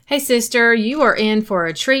Hey sister, you are in for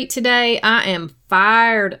a treat today. I am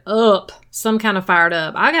fired up, some kind of fired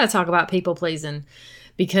up. I got to talk about people pleasing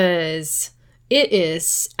because it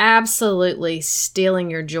is absolutely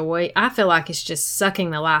stealing your joy. I feel like it's just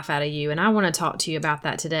sucking the life out of you, and I want to talk to you about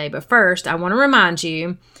that today. But first, I want to remind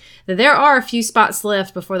you that there are a few spots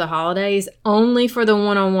left before the holidays, only for the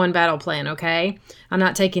one-on-one battle plan, okay? I'm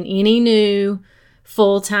not taking any new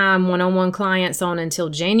full-time one-on-one clients on until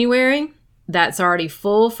January. That's already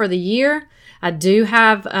full for the year. I do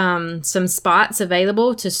have some spots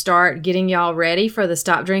available to start getting y'all ready for the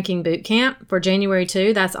Stop Drinking Boot Camp for January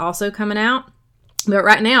 2. That's also coming out. But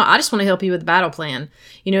right now, I just want to help you with the battle plan.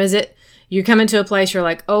 You know, you're coming to a place you're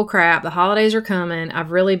like, oh crap, the holidays are coming.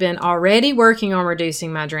 I've really been already working on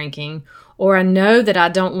reducing my drinking. Or I know that I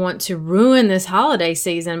don't want to ruin this holiday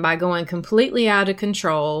season by going completely out of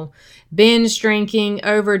control, binge drinking,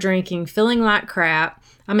 over drinking, feeling like crap.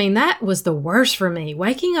 I mean, that was the worst for me.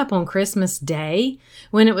 Waking up on Christmas Day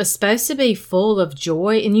when it was supposed to be full of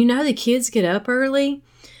joy. And you know, the kids get up early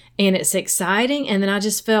and it's exciting. And then I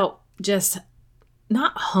just felt just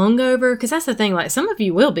not hungover. Because that's the thing. Like, some of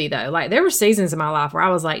you will be, though. Like, there were seasons in my life where I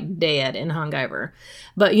was like dead and hungover.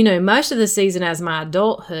 But, you know, most of the season as my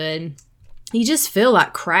adulthood, you just feel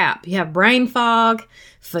like crap. You have brain fog,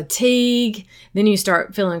 fatigue, then you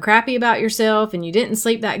start feeling crappy about yourself and you didn't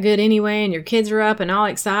sleep that good anyway and your kids are up and all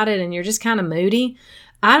excited and you're just kind of moody.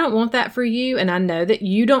 I don't want that for you, and I know that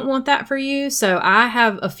you don't want that for you, so I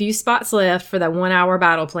have a few spots left for that 1 hour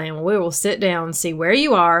battle plan where we will sit down, see where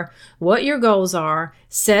you are, what your goals are,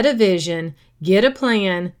 set a vision, get a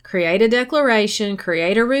plan, create a declaration,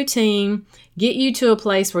 create a routine, get you to a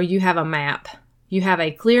place where you have a map. You have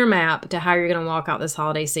a clear map to how you're going to walk out this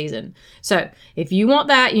holiday season. So if you want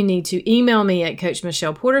that, you need to email me at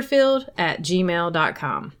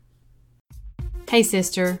coachmichelleporterfield@gmail.com. Hey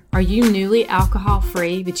sister, are you newly alcohol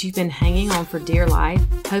free but you've been hanging on for dear life,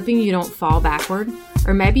 hoping you don't fall backward?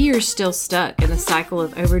 Or maybe you're still stuck in the cycle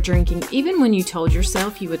of overdrinking even when you told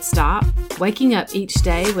yourself you would stop, waking up each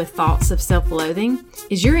day with thoughts of self-loathing?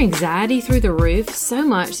 Is your anxiety through the roof so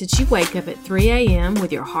much that you wake up at 3 a.m.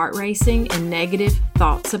 with your heart racing and negative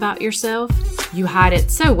thoughts about yourself? You hide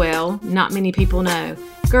it so well, not many people know.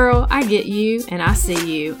 Girl, I get you and I see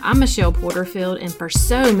you. I'm Michelle Porterfield, and for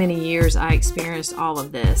so many years I experienced all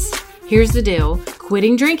of this. Here's the deal.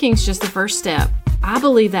 Quitting drinking is just the first step. I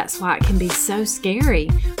believe that's why it can be so scary.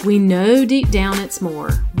 We know deep down it's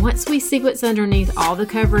more. Once we see what's underneath all the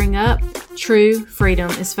covering up, true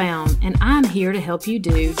freedom is found, and I'm here to help you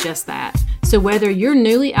do just that. So whether you're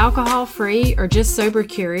newly alcohol-free or just sober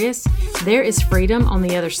curious, there is freedom on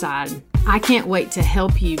the other side. I can't wait to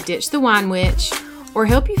help you ditch the wine witch or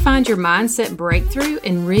help you find your mindset breakthrough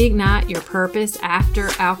and reignite your purpose after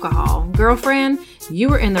alcohol. Girlfriend,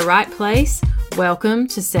 you are in the right place. Welcome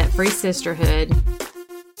to Set Free Sisterhood.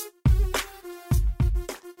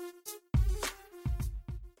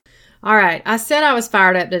 All right, I said I was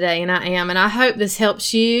fired up today, and I am, and I hope this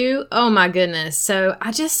helps you. Oh my goodness. So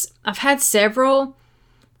I've had several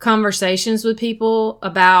conversations with people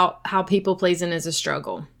about how people pleasing is a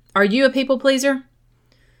struggle. Are you a people pleaser?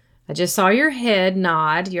 I just saw your head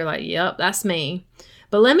nod. You're like, yep, that's me.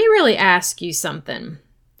 But let me really ask you something.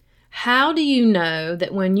 How do you know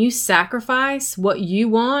that when you sacrifice what you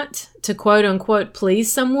want to quote unquote please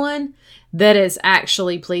someone, that it's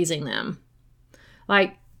actually pleasing them?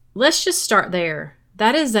 Like, let's just start there.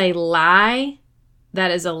 That is a lie.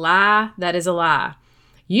 That is a lie. That is a lie.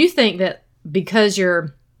 You think that because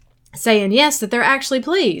you're saying yes, that they're actually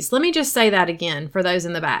pleased. Let me just say that again for those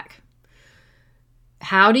in the back.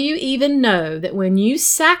 How do you even know that when you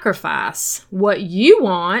sacrifice what you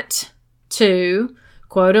want to,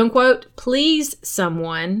 quote unquote, please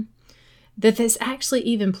someone, that that's actually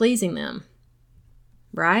even pleasing them,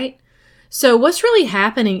 right? So what's really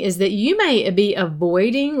happening is that you may be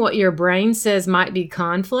avoiding what your brain says might be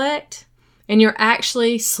conflict, and you're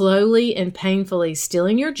actually slowly and painfully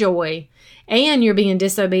stealing your joy, and you're being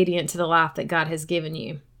disobedient to the life that God has given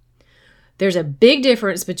you. There's a big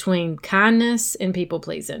difference between kindness and people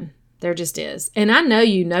pleasing. There just is. And I know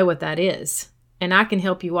you know what that is. And I can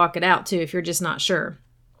help you walk it out too if you're just not sure.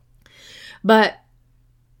 But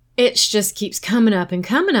it just keeps coming up and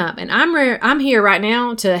coming up. And I'm here right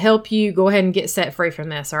now to help you go ahead and get set free from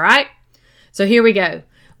this, all right? So here we go.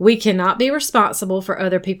 We cannot be responsible for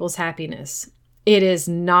other people's happiness. It is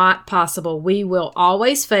not possible. We will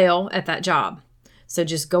always fail at that job. So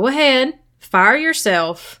just go ahead, fire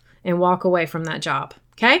yourself, and walk away from that job,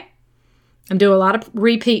 okay? I'm doing a lot of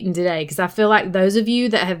repeating today because I feel like those of you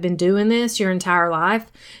that have been doing this your entire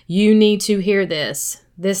life, you need to hear this.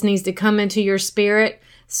 This needs to come into your spirit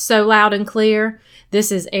so loud and clear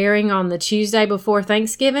This is airing on the Tuesday before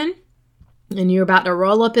Thanksgiving, and you're about to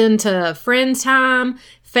roll up into friends time,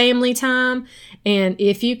 family time. And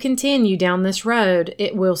if you continue down this road,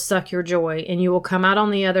 it will suck your joy, and you will come out on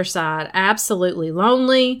the other side absolutely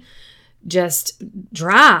lonely, just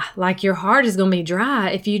dry, like your heart is going to be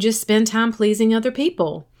dry if you just spend time pleasing other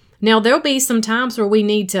people. Now, there'll be some times where we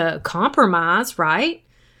need to compromise, right?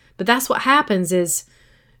 But that's what happens is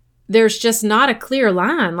there's just not a clear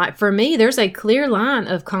line. Like for me, there's a clear line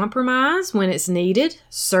of compromise when it's needed,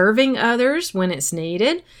 serving others when it's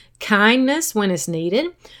needed, kindness when it's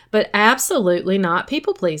needed, but absolutely not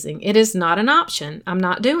people pleasing. It is not an option. I'm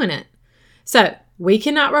not doing it. So we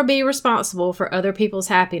cannot be responsible for other people's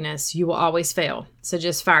happiness. You will always fail. So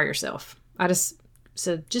just fire yourself.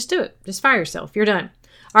 So just do it. Just fire yourself. You're done.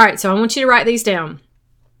 All right. So I want you to write these down.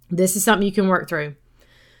 This is something you can work through.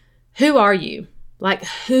 Who are you? Like,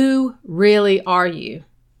 who really are you?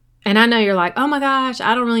 And I know you're like, oh my gosh,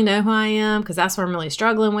 I don't really know who I am, because that's what I'm really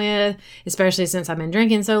struggling with, especially since I've been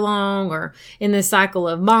drinking so long, or in this cycle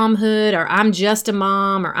of momhood, or I'm just a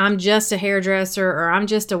mom, or I'm just a hairdresser, or I'm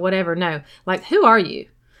just a whatever. No, like, who are you?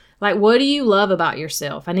 Like, what do you love about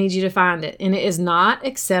yourself? I need you to find it. And it is not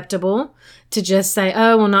acceptable to just say,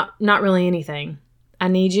 oh, well, not really anything. I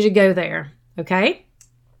need you to go there. Okay?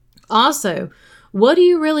 Also, what do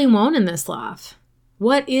you really want in this life?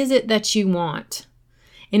 What is it that you want?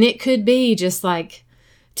 And it could be just like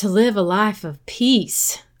to live a life of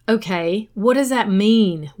peace. Okay, what does that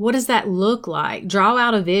mean? What does that look like? Draw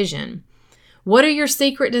out a vision. What are your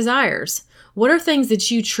secret desires? What are things that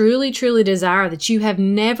you truly, truly desire that you have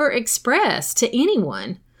never expressed to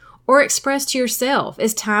anyone or expressed to yourself?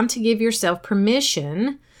 It's time to give yourself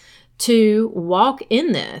permission to walk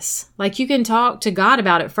in this. Like, you can talk to God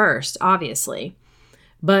about it first, obviously.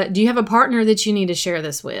 But do you have a partner that you need to share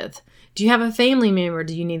this with? Do you have a family member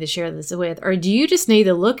do you need to share this with? Or do you just need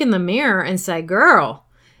to look in the mirror and say, girl,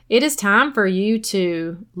 it is time for you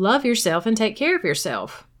to love yourself and take care of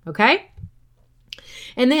yourself, okay?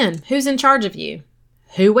 And then, who's in charge of you?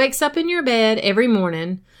 Who wakes up in your bed every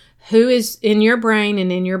morning? Who is in your brain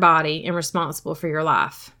and in your body and responsible for your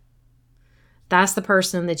life? That's the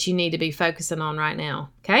person that you need to be focusing on right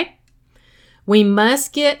now, okay? We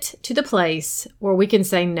must get to the place where we can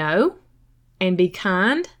say no and be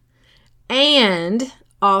kind and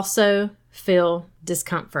also feel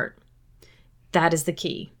discomfort. That is the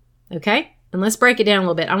key, okay? And let's break it down a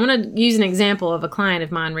little bit. I want to use an example of a client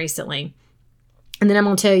of mine recently, and then I'm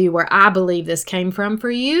going to tell you where I believe this came from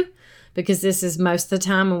for you, because this is most of the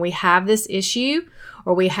time when we have this issue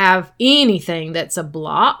or we have anything that's a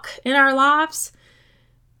block in our lives,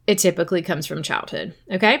 it typically comes from childhood,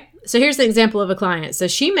 okay? So here's the example of a client. So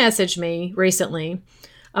she messaged me recently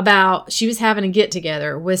about she was having a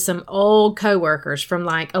get-together with some old coworkers from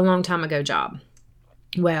like a long time ago job.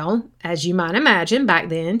 Well, as you might imagine, back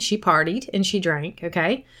then she partied and she drank,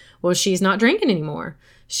 okay? Well, she's not drinking anymore.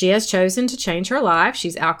 She has chosen to change her life.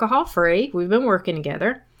 She's alcohol-free. We've been working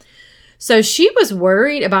together. So she was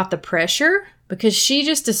worried about the pressure because she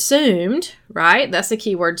just assumed, right? That's the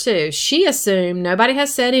key word too. She assumed nobody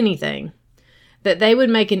has said anything, that they would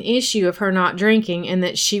make an issue of her not drinking and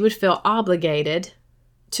that she would feel obligated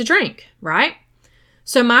to drink, right?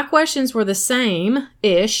 So my questions were the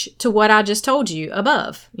same-ish to what I just told you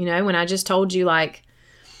above. You know, when I just told you like,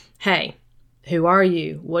 hey, who are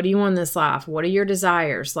you? What do you want in this life? What are your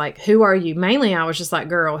desires? Like, who are you? Mainly, I was just like,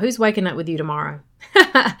 girl, who's waking up with you tomorrow?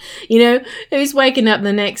 You know, who's waking up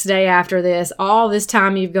the next day after this? All this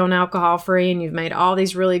time you've gone alcohol-free and you've made all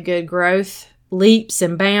these really good growth leaps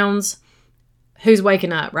and bounds. Who's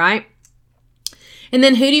waking up, right? And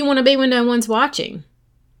then who do you want to be when no one's watching?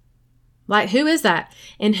 Like, who is that?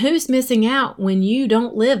 And who's missing out when you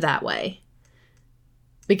don't live that way?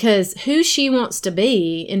 Because who she wants to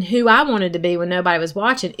be and who I wanted to be when nobody was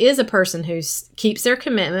watching is a person who keeps their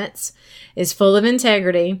commitments, is full of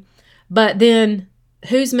integrity. But then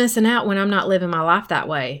who's missing out when I'm not living my life that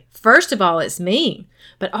way? First of all, it's me.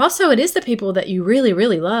 But also it is the people that you really,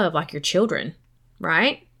 really love, like your children,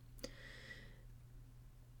 right?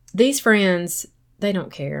 These friends, they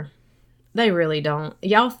don't care. They really don't.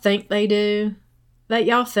 Y'all think they do. That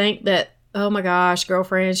y'all think that, oh my gosh,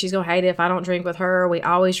 girlfriend, she's going to hate it if I don't drink with her. We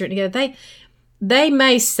always drink together. They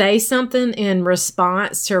may say something in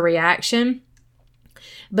response to a reaction,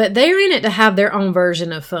 but they're in it to have their own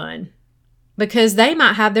version of fun, because they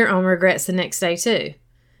might have their own regrets the next day too,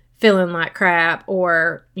 feeling like crap,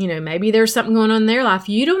 or, you know, maybe there's something going on in their life.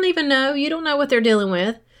 You don't even know. You don't know what they're dealing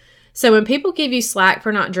with. So when people give you slack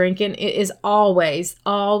for not drinking, it is always,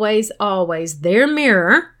 always, always their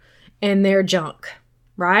mirror and their junk,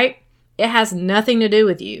 right? It has nothing to do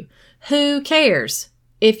with you. Who cares?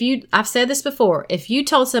 I've said this before, if you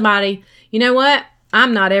told somebody, you know what,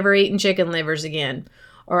 I'm not ever eating chicken livers again,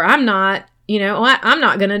 or I'm not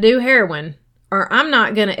going to do heroin, or I'm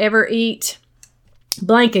not going to ever eat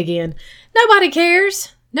blank again. Nobody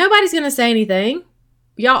cares. Nobody's going to say anything.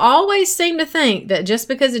 Y'all always seem to think that just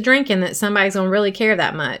because of drinking that somebody's going to really care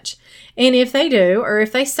that much. And if they do, or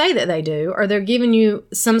if they say that they do, or they're giving you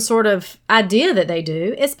some sort of idea that they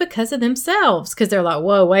do, it's because of themselves. Because they're like,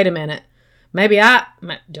 whoa, wait a minute. Maybe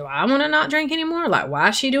do I want to not drink anymore? Like, why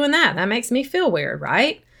is she doing that? That makes me feel weird,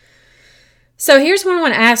 right? So here's what I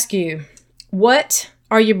want to ask you. What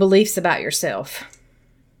are your beliefs about yourself?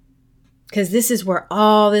 Because this is where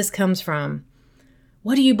all this comes from.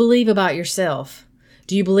 What do you believe about yourself?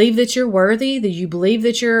 Do you believe that you're worthy? Do you believe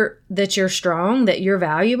that you're strong, that you're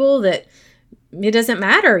valuable, that it doesn't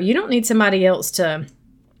matter? You don't need somebody else to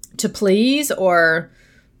please or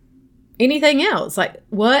anything else. Like,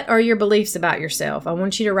 what are your beliefs about yourself? I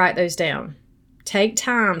want you to write those down. Take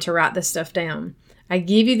time to write this stuff down. I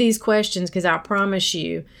give you these questions because I promise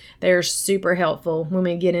you they're super helpful when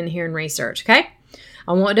we get in here and research, okay?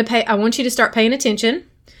 I want you to start paying attention.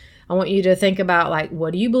 I want you to think about, like,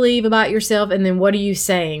 what do you believe about yourself? And then what are you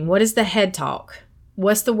saying? What is the head talk?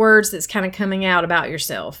 What's the words that's kind of coming out about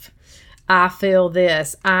yourself? I feel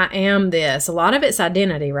this. I am this. A lot of it's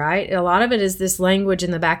identity, right? A lot of it is this language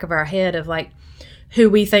in the back of our head of, like, who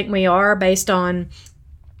we think we are based on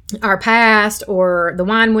our past, or the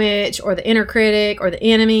wine witch, or the inner critic, or the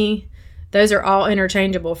enemy. Those are all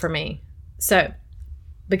interchangeable for me. So,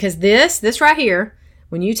 because this right here,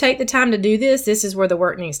 when you take the time to do this, this is where the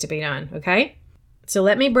work needs to be done, okay? So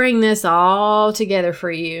let me bring this all together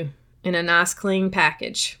for you in a nice clean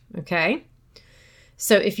package, okay?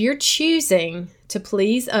 So if you're choosing to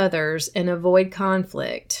please others and avoid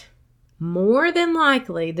conflict, more than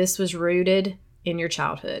likely this was rooted in your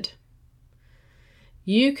childhood.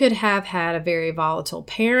 You could have had a very volatile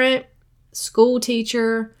parent, school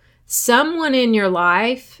teacher, someone in your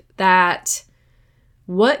life that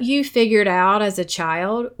what you figured out as a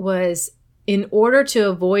child was, in order to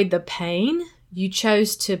avoid the pain, you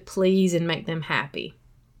chose to please and make them happy.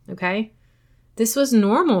 Okay? This was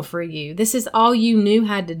normal for you. This is all you knew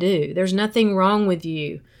how to do. There's nothing wrong with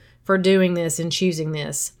you for doing this and choosing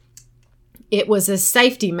this. It was a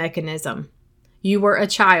safety mechanism. You were a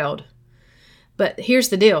child. But here's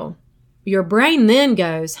the deal. Your brain then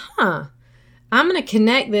goes, I'm going to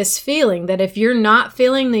connect this feeling that if you're not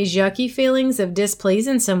feeling these yucky feelings of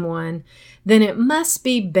displeasing someone, then it must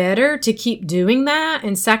be better to keep doing that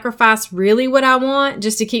and sacrifice really what I want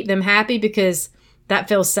just to keep them happy, because that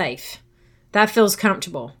feels safe. That feels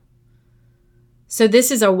comfortable. So this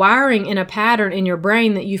is a wiring and a pattern in your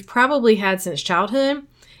brain that you've probably had since childhood.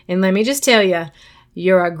 And let me just tell you,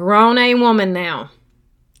 you're a grown-A woman now.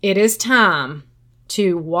 It is time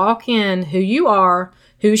to walk in who you are,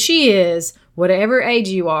 who she is, whatever age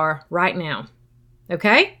you are right now.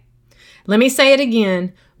 Okay? Let me say it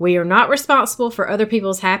again. We are not responsible for other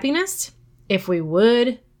people's happiness. If we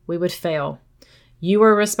would fail. You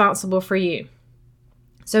are responsible for you.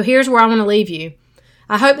 So here's where I want to leave you.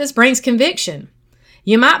 I hope this brings conviction.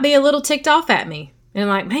 You might be a little ticked off at me and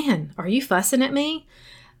like, man, are you fussing at me?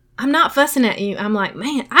 I'm not fussing at you. I'm like,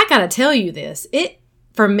 man, I got to tell you this.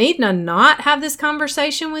 For me to not have this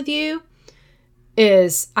conversation with you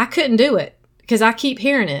is, I couldn't do it because I keep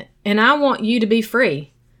hearing it and I want you to be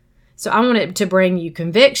free. So I want it to bring you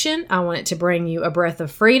conviction. I want it to bring you a breath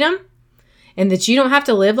of freedom and that you don't have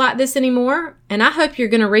to live like this anymore. And I hope you're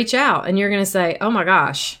going to reach out and you're going to say, oh my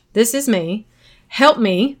gosh, this is me. Help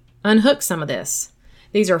me unhook some of this.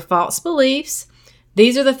 These are false beliefs.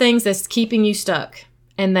 These are the things that's keeping you stuck.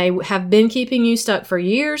 And they have been keeping you stuck for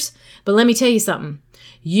years. But let me tell you something.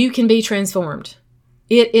 You can be transformed.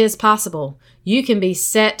 It is possible. You can be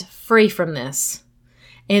set free from this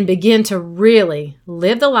and begin to really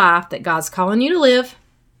live the life that God's calling you to live,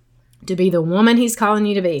 to be the woman He's calling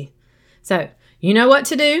you to be. So you know what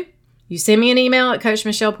to do. You send me an email at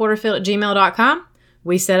coachmichelleporterfield@gmail.com.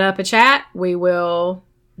 We set up a chat. We will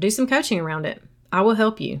do some coaching around it. I will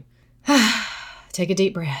help you. Take a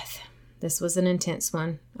deep breath. This was an intense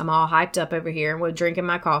one. I'm all hyped up over here with drinking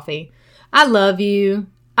my coffee. I love you.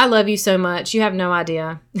 I love you so much. You have no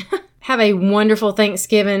idea. Have a wonderful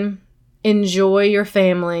Thanksgiving. Enjoy your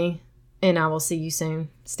family. And I will see you soon.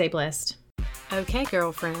 Stay blessed. Okay,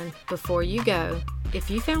 girlfriend, before you go, if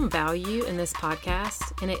you found value in this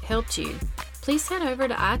podcast and it helped you, please head over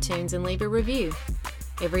to iTunes and leave a review.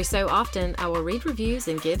 Every so often, I will read reviews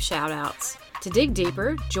and give shout outs. To dig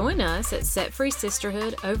deeper, join us at Set Free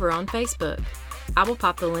Sisterhood over on Facebook. I will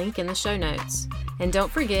pop the link in the show notes. And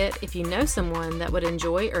don't forget, if you know someone that would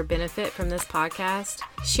enjoy or benefit from this podcast,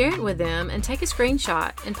 share it with them and take a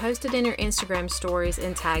screenshot and post it in your Instagram stories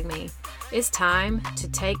and tag me. It's time to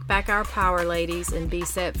take back our power, ladies, and be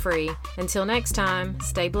set free. Until next time,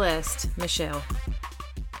 stay blessed. Michelle.